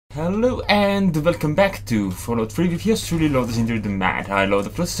Hello and welcome back to Fallout 3 with yours truly, Lotus into the Mad. I love the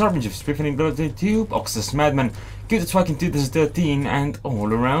plus Sergeant of Spiffing Blood the Tube, Oxus Madman, Give the Twag in 2013, and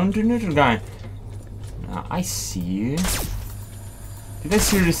all around the neutral guy. Now, I see you. Did I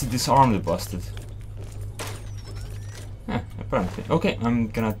seriously disarm the bastard? Apparently. Okay, I'm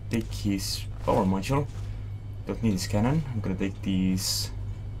gonna take his power module. Don't need his cannon. I'm gonna take these.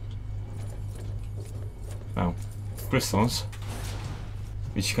 Well, crystals.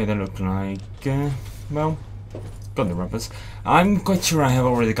 Which kinda look like, well, gun rubbers. I'm quite sure I have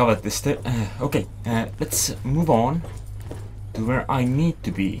already covered this. Okay, let's move on to where I need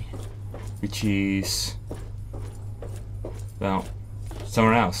to be, which is, well,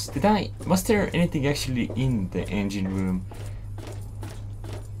 somewhere else. Was there anything actually in the engine room?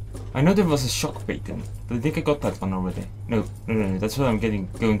 I know there was a shock baton, but I think I got that one already. No, that's what I'm going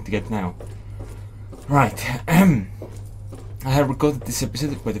to get now. Right, I have recorded this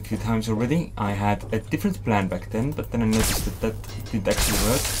episode quite a few times already. I had a different plan back then, but then I noticed that didn't actually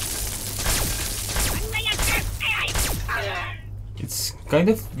work. It's kind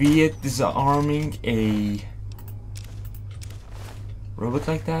of weird disarming a robot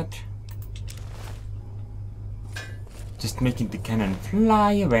like that. Just making the cannon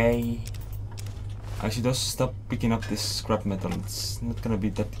fly away. I should also stop picking up this scrap metal. It's not gonna be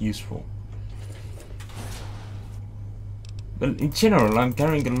that useful. Well, in general, I'm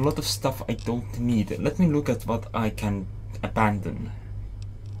carrying a lot of stuff I don't need. Let me look at what I can abandon.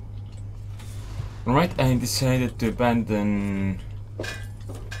 Alright, I decided to abandon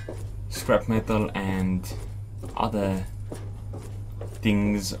scrap metal and other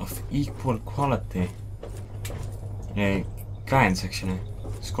things of equal quality. Clans, actually.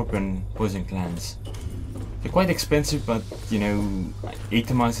 Scorpion poison clans. They're quite expensive, but, you know,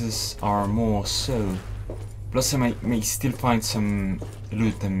 atomizers are more so. Plus I may still find some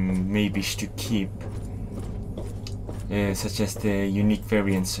loot I may wish to keep, such as the unique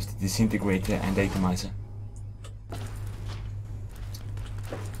variants of the disintegrator and atomizer.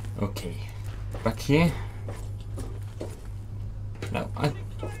 Okay, back here. No,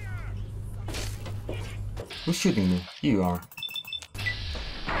 who's shooting me? You are.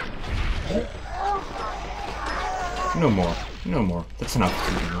 No more, no more. That's enough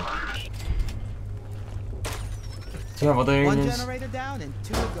shooting me. Yeah, what are One generator down and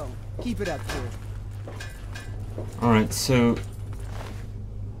two to go. Keep it up, kid. Alright, so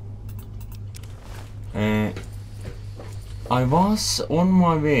I was on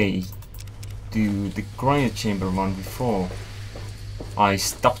my way to the cryo chamber one before I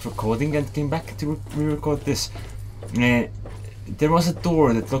stopped recording and came back to re-record this. There was a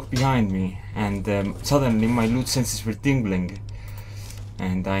door that locked behind me, and suddenly my loot senses were tingling,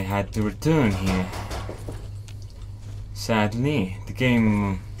 and I had to return here. Sadly, the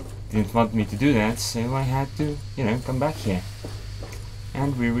game didn't want me to do that, so I had to, you know, come back here.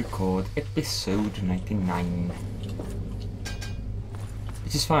 And we record episode 99.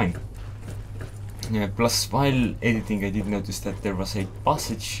 Which is fine. Yeah, plus, while editing, I did notice that there was a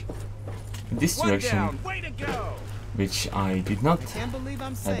passage in this direction, which I did not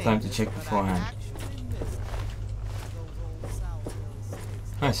have time to check beforehand.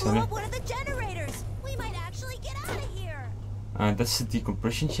 Hi, Sally. That's the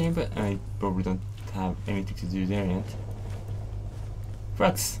decompression chamber. I probably don't have anything to do there yet.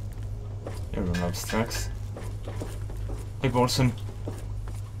 Trucks. Everyone loves trucks. Hey, Borson.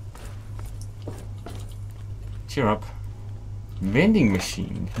 Cheer up. Vending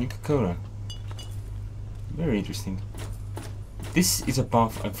machine. Coca-Cola. Very interesting. This is a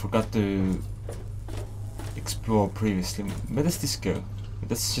path I forgot to explore previously. Where does this go?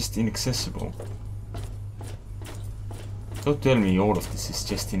 That's just inaccessible. Don't tell me all of this is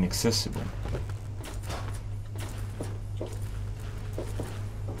just inaccessible.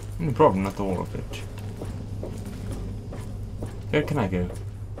 No problem, not all of it. Where can I go?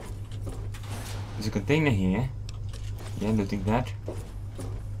 There's a container here. Yeah, looting that.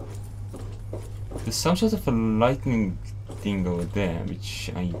 There's some sort of a lightning thing over there, which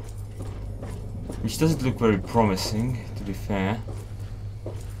doesn't look very promising, to be fair.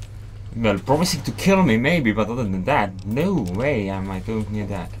 Well, promising to kill me, maybe, but other than that, no way am I going near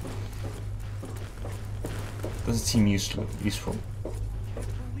that. Doesn't seem useful. I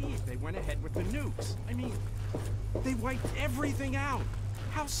can't believe they went ahead with the nukes. I mean, they wiped everything out.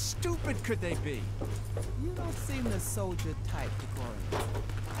 How stupid could they be? You don't seem the soldier type, Indoril.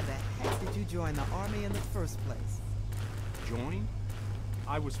 Why the heck did you join the army in the first place? Join?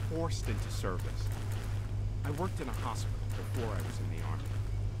 I was forced into service. I worked in a hospital before I was in the army.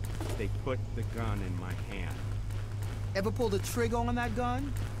 They put the gun in my hand. Ever pull the trigger on that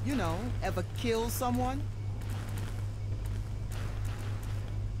gun? You know, ever kill someone?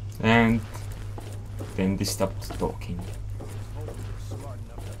 And then they stopped talking. Hope you were smart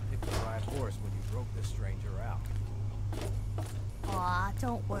enough to pick the right horse when you broke this stranger out. Aw,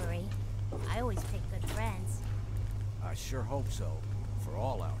 don't worry. I always pick good friends. I sure hope so, for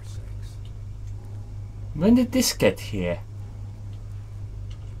all our sakes. When did this get here?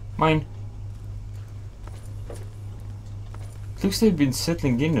 Mine. Looks like they've been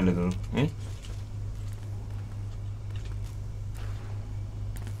settling in a little, eh?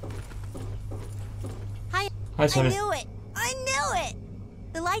 Hi, I Sally. knew it! I knew it!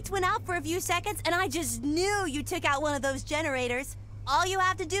 The lights went out for a few seconds and I just knew you took out one of those generators. All you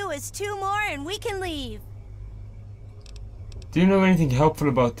have to do is 2 more and we can leave. Do you know anything helpful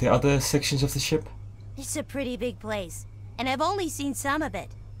about the other sections of the ship? It's a pretty big place, and I've only seen some of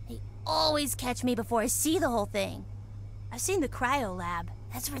it. They always catch me before I see the whole thing. I've seen the cryo lab.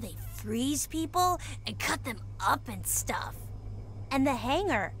 That's where they freeze people and cut them up and stuff. And the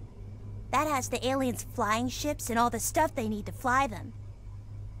hangar. That has the aliens' flying ships and all the stuff they need to fly them.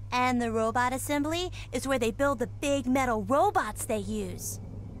 And the robot assembly is where they build the big metal robots they use.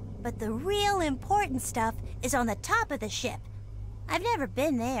 But the real important stuff is on the top of the ship. I've never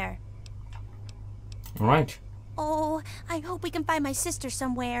been there. Alright. Oh, I hope we can find my sister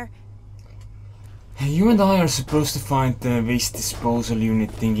somewhere. You and I are supposed to find the waste disposal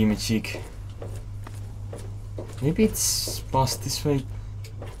unit thingy-majig. Maybe it's past this way.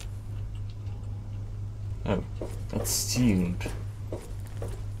 Oh, that's sealed.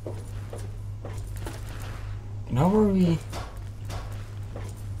 And how are we?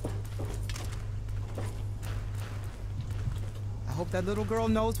 I hope that little girl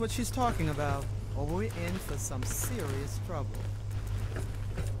knows what she's talking about, or we're in for some serious trouble.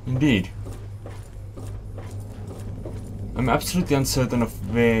 Indeed. I'm absolutely uncertain of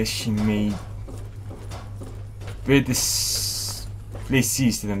where this place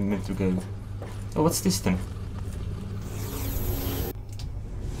is that I'm meant to go. Oh, what's this then?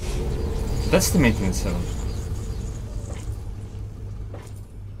 That's the maintenance cell.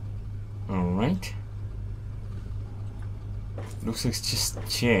 Alright. Looks like it's just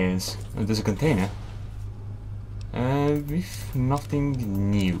chairs. Oh, there's a container. With nothing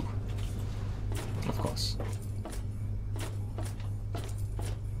new. Of course.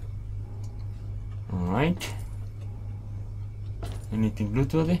 Alright. Anything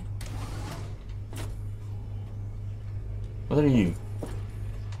loot-worthy? What are you?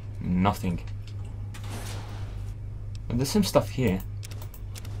 Nothing. But there's some stuff here.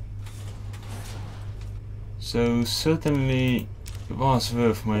 So certainly it was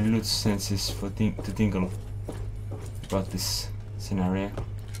worth my loot senses for to tingle about this scenario.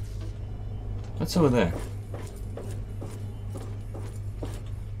 What's over there?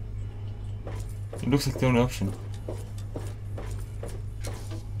 It looks like the only option.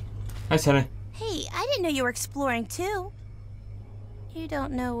 Hi, Sally. Hey, I didn't know you were exploring too. You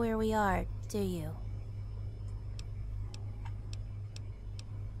don't know where we are, do you?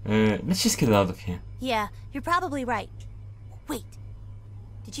 Let's just get out of here. Yeah, you're probably right. Wait,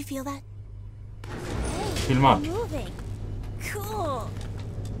 did you feel that? Hey, Film up. we're moving. Cool.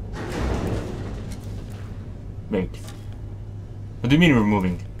 Wait. What do you mean we're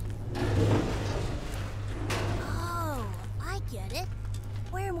moving? Oh, I get it.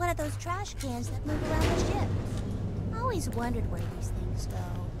 We're in one of those trash cans that move around the ship. I always wondered where these things go.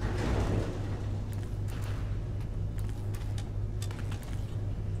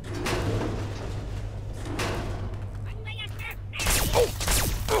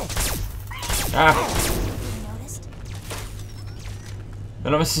 Ah! You noticed?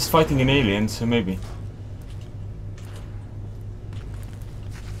 Well, I was just fighting an alien, so maybe.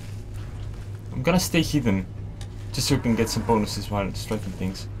 I'm gonna stay hidden, just so we can get some bonuses while striking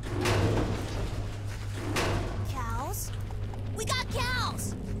things. Cows? We got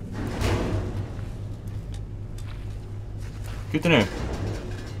cows! Good to know.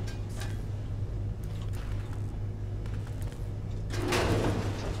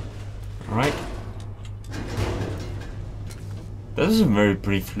 Alright. That was a very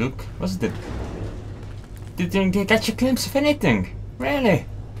brief look, wasn't it? Didn't you catch a glimpse of anything? Really?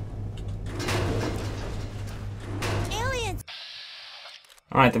 Aliens!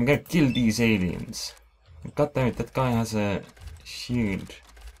 Alright, I'm gonna kill these aliens. God damn it, that guy has a shield.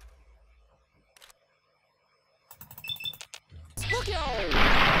 Look out!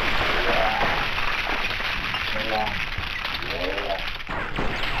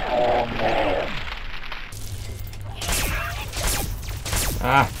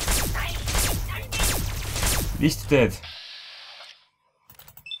 Ah! These two dead.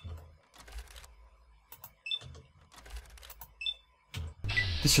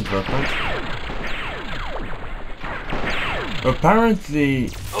 This should work, right? Apparently,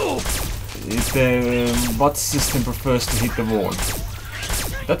 the bot system prefers to hit the wall.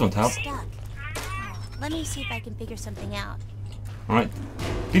 That won't help. Stuck. Oh, let me see if I can figure something out. Alright.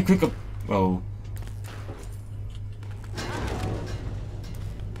 Be quick up. Oh.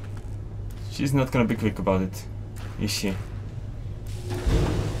 She's not gonna be quick about it, is she?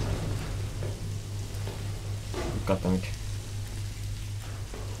 God damn it.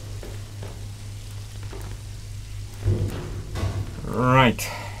 Right.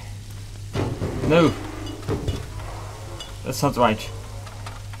 No. That's not right.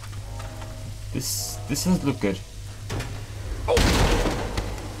 This doesn't look good.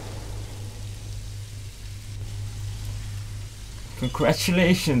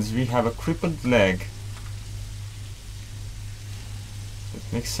 Congratulations, we have a crippled leg.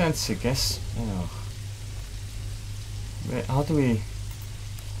 That makes sense, I guess. Oh. How do we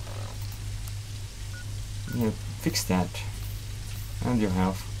fix that? And your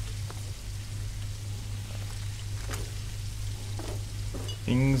health.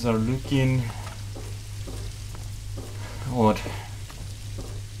 Things are looking odd.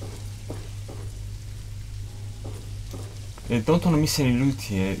 I don't want to miss any loot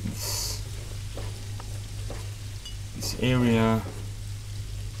here. This area.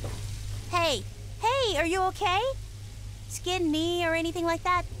 Hey, are you okay? Skin, knee, or anything like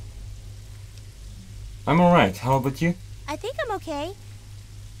that? I'm alright. How about you? I think I'm okay.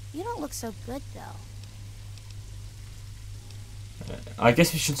 You don't look so good, though. I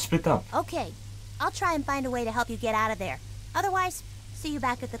guess we should split up. Okay, I'll try and find a way to help you get out of there. Otherwise, see you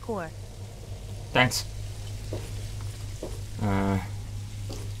back at the core. Thanks.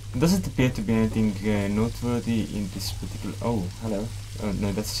 Doesn't appear to be anything noteworthy in this particular... Oh, hello. Oh,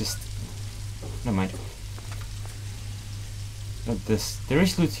 no, that's just... Never mind. Not this. There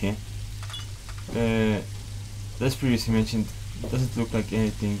is loot here. As previously mentioned, doesn't look like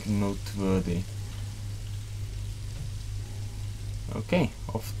anything noteworthy. Okay,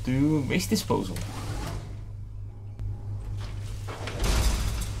 off to waste disposal.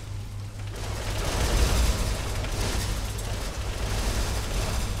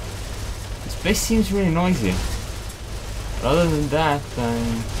 This place seems really noisy. But other than that,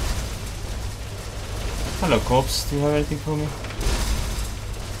 hello corpse, do you have anything for me?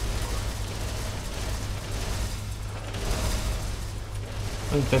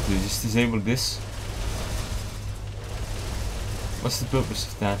 What did that do? Just disable this? What's the purpose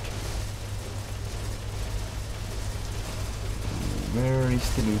of that? Where is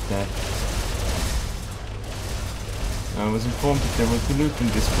the loot at? I was informed that there was the loot in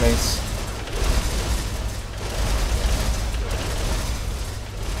this place.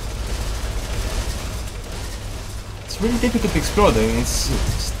 It's really difficult to explore though, it's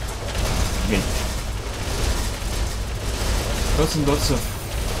wait. Lots and lots of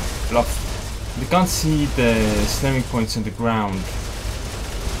fluff. We can't see the slamming points on the ground.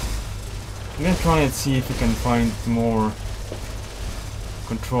 I'm gonna try and see if we can find more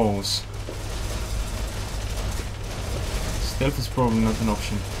controls. Stealth is probably not an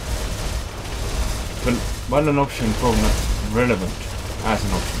option. Well, while an option, probably not relevant as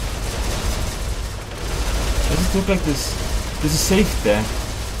an option. Does it look like there's a safe there?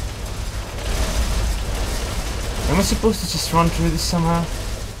 Am I supposed to just run through this somehow?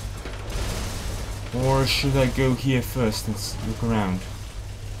 Or should I go here first and look around?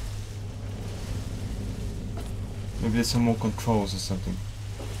 Maybe there's some more controls or something.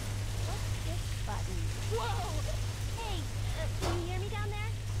 What's this button? Whoa! Hey, can you hear me down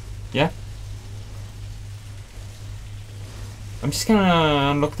there? Yeah? I'm just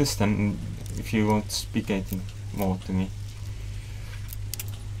gonna unlock this then, if you won't speak anything more to me.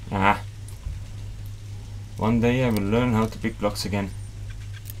 Ah. One day I will learn how to pick locks again.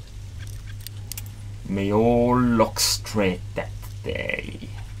 May all locks straight that day.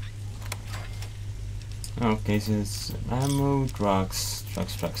 Okay, so it's ammo, drugs.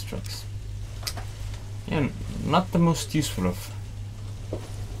 Yeah, not the most useful of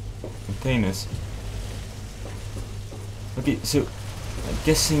containers. Okay, so I'm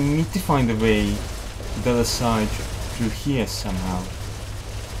guessing we need to find a way to the other side through here somehow.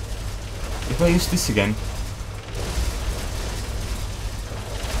 If I use this again,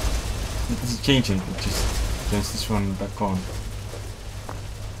 it doesn't change anything, it just turns this one back on.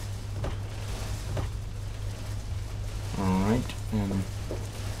 Alright,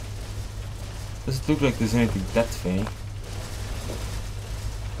 doesn't look like there's anything that way.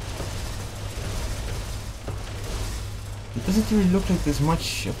 Doesn't really look like there's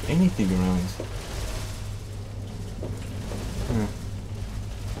much of anything around. Huh.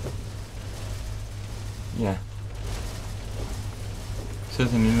 Yeah.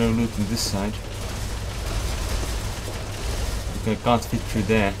 Certainly no loot on this side. Okay, I can't fit through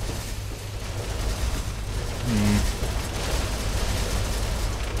there.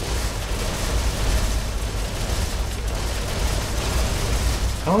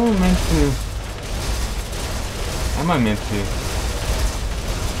 How am I meant to? Am I meant to?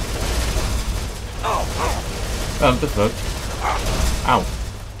 Oh, the fuck? Ow.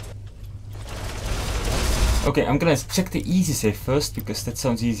 Okay, I'm gonna check the easy save first because that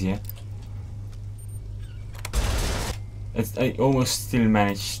sounds easier. I almost still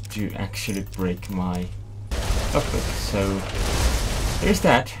managed to actually break my lockpick, so there's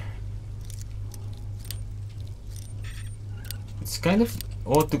that. It's kind of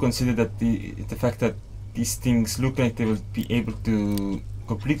odd to consider that the fact that these things look like they will be able to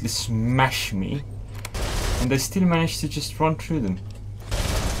completely smash me, and I still managed to just run through them.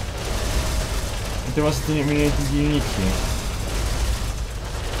 But there wasn't anything unique here.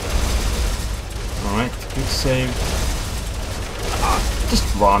 Alright, quick save.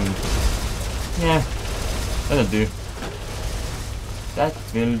 Just run. Yeah, that'll do. That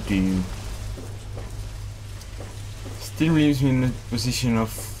will do. Still leaves me in the position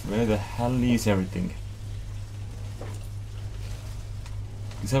of where the hell is everything.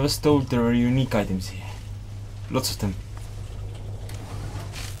 Because I was told there were unique items here. Lots of them.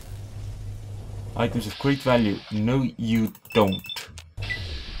 Items of great value. No, you don't.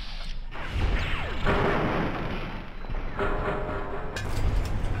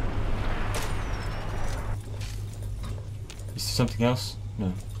 Is there something else?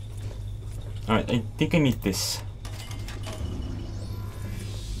 No. Alright, I think I need this.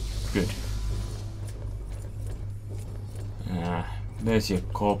 Good. There's your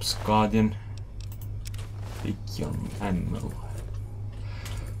corpse guardian. Take your ammo.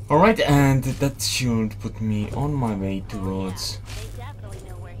 Alright, and that should put me on my way towards... They definitely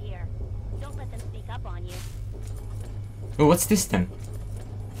know we're here. Don't let them sneak up on you. Oh, what's this then?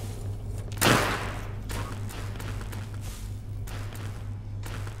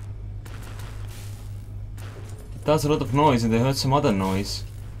 It does a lot of noise and I heard some other noise.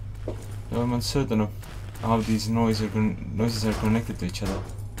 So I'm uncertain of how these noises are connected to each other.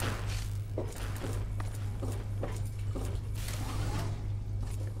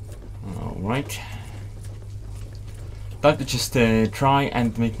 Alright. Time to just try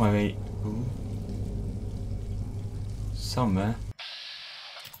and make my way somewhere.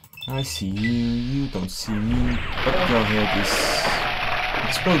 I see you, you don't see me, but your head is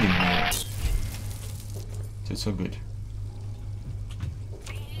exploding now. So it's all good.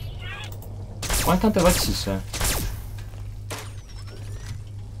 Why can't I watch you, sir?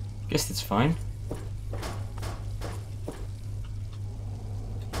 Guess that's fine.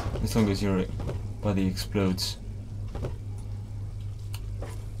 As long as your body explodes.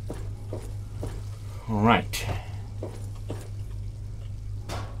 Alright.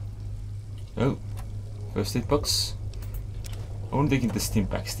 Oh. First aid box. Only taking the stim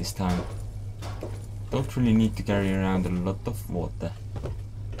packs this time. Don't really need to carry around a lot of water.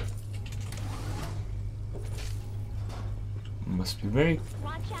 Must be very...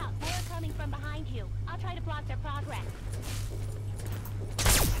 Watch out, more coming from behind you. I'll try to block their progress.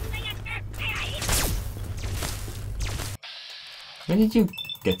 When did you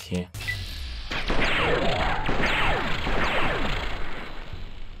get here?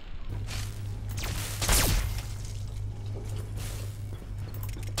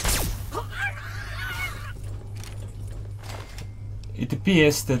 It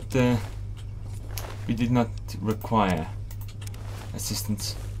appears that we did not require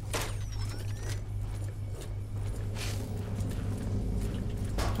assistance.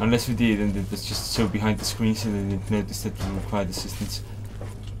 Unless we did and it was just so behind the screen so they didn't notice that we required assistance.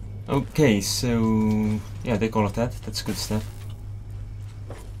 Okay, so yeah, take all of that. That's good stuff.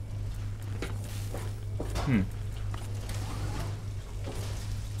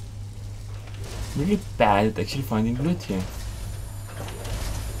 Really bad at actually finding loot here.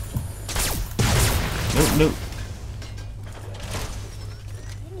 No, no.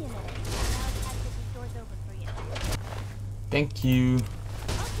 Give me a minute. I'll have to get these doors open for you. Thank you.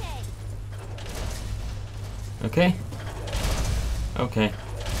 Okay. Okay? Okay.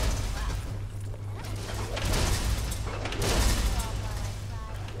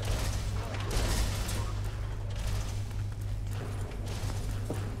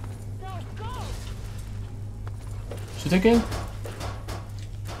 Should I go?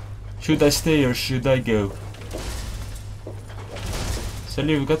 Should I stay or should I go?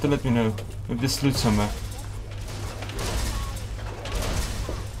 Sally, you got to let me know if there's loot somewhere.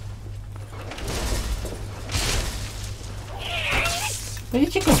 Where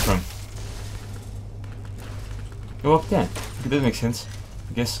did you come from? Go up there. Okay, that makes sense,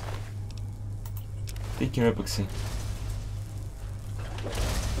 I guess. Take your epoxy.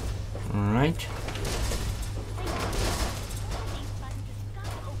 Alright.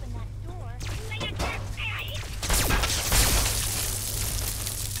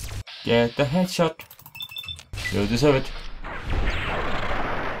 Get the headshot. You deserve it.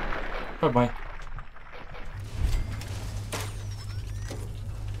 Bye bye.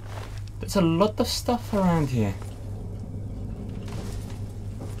 There's a lot of stuff around here.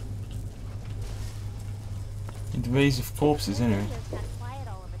 In the ways of corpses, anyway.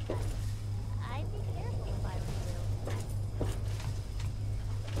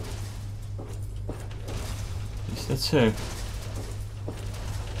 Is that so?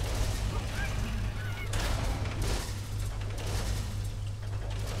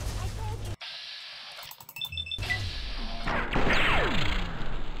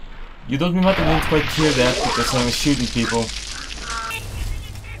 You told me what, I didn't quite hear that because I was shooting people.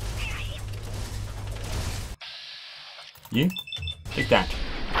 You? Take that.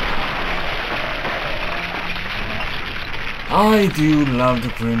 I do love the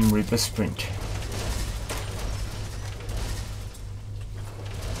Grim Reaper sprint.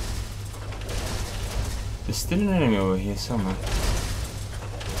 There's still an enemy over here somewhere.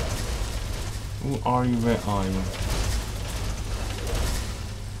 Who are you? Where are you?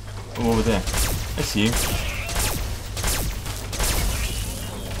 Oh, over there. I see you.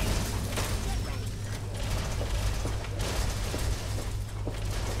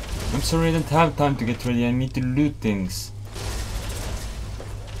 I'm sorry I don't have time to get ready. I need to loot things.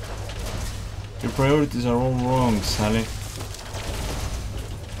 Your priorities are all wrong, Sally.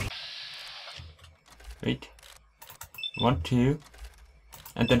 Wait. 1, 2,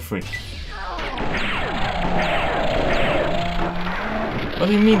 and then 3. What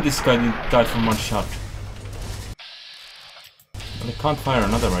do you mean this guy didn't die from one shot? Well, I can't fire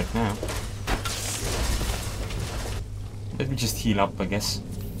another right now. Let me just heal up, I guess.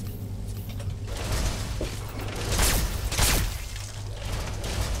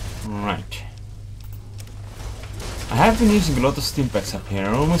 Right. I have been using a lot of stim packs up here.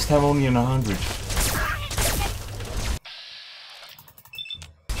 I almost have only 100.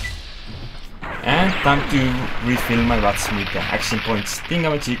 And time to refill my rats with the action points,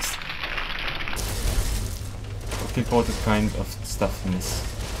 thingamajigs. Of important kind of stuff in this.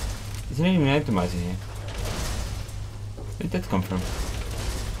 Is there even an atomizer here? Where did that come from?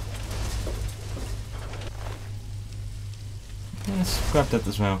 Yeah, let's grab that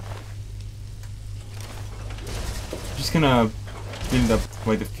as well. I'm just gonna build up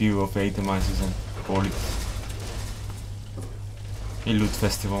quite a few of atomizers and call it a loot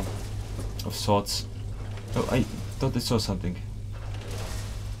festival of sorts. Oh, I thought I saw something.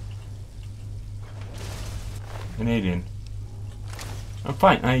 An alien. I'm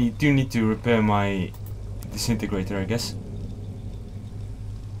fine. I do need to repair my disintegrator, I guess.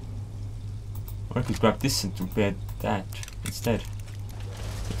 Or I could grab this and repair that instead.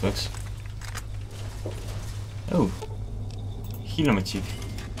 It works. Oh. Heal on my cheek.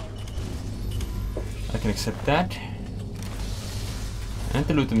 I can accept that. And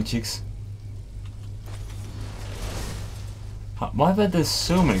the loot on my cheeks. Why were there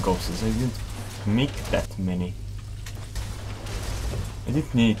so many corpses? I didn't make that many. I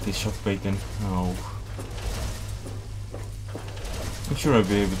didn't need the shock bacon. Oh. I'm sure I'll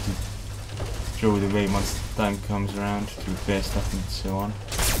be able to throw it away once the time comes around to repair stuff and so on.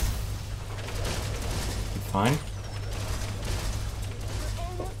 Be fine.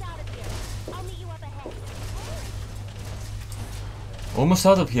 Almost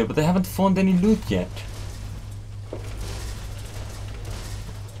out of here, but I haven't found any loot yet.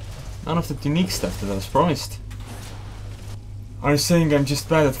 None of that unique stuff that I was promised. Are you saying I'm just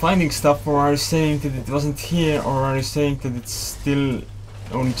bad at finding stuff, or are you saying that it wasn't here, or are you saying that it's still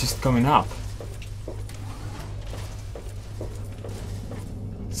only just coming up?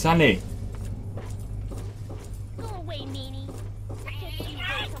 Sally! Go away, meanie. I can't see you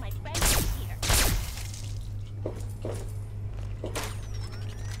wait till my friend is here.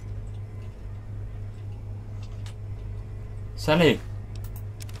 Sally!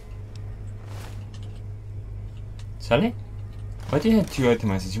 Sally? Why do you have 2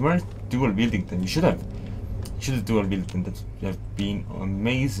 atomizers? You weren't dual wielding them. You should have. You should have dual wielded them. That would have been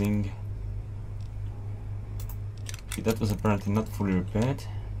amazing. Okay, that was apparently not fully repaired.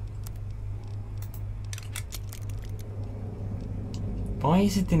 Why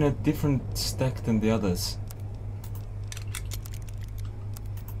is it in a different stack than the others?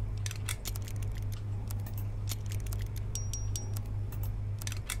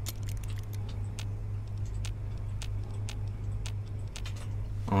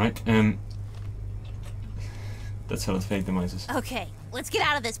 Alright, that's how it fake demises. Okay, let's get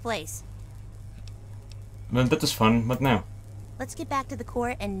out of this place. Well, that was fun, but now? Let's get back to the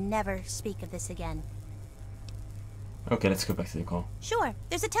core and never speak of this again. Okay, let's go back to the call. Sure,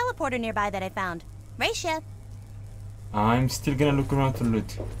 there's a teleporter nearby that I found. Raisha. I'm still gonna look around for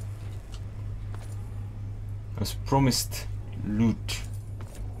loot. I was promised loot.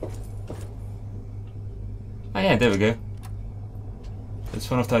 Ah yeah, there we go. That's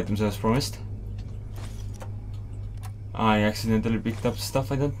one of the items I was promised. I accidentally picked up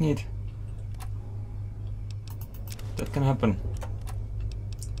stuff I don't need. That can happen.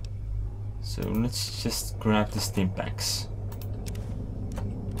 So let's just grab the steam packs.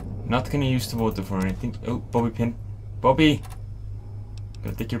 Not gonna use the water for anything. Oh, Bobby pin. Bobby!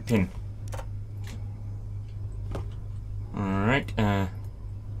 Gonna take your pin. Alright,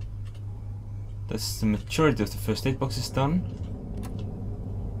 that's the majority of the first aid boxes done.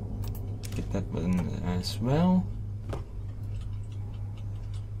 Get that one as well.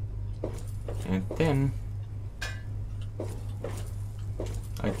 And then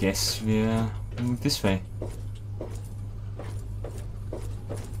I guess we move this way.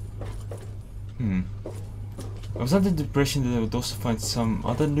 I was under the impression that I would also find some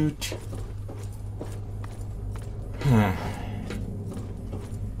other loot. Let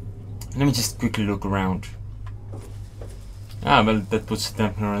me just quickly look around. Ah, well, that puts a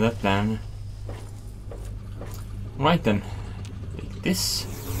dampener on that plan. Right then, take this.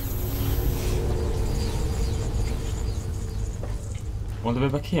 All the way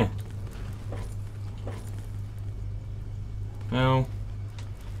back here. No.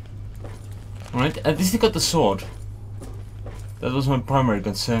 Alright, at least I got the sword. That was my primary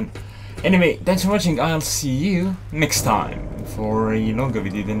concern. Anyway, thanks for watching. I'll see you next time for a longer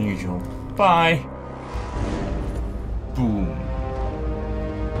video than usual. Bye! Boom.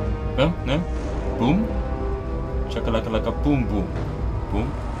 Well, no? Boom? Chakalaka boom boom.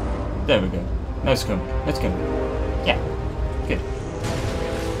 Boom. There we go. Let's go. Let's go. Yeah. Good.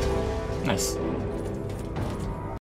 Nice.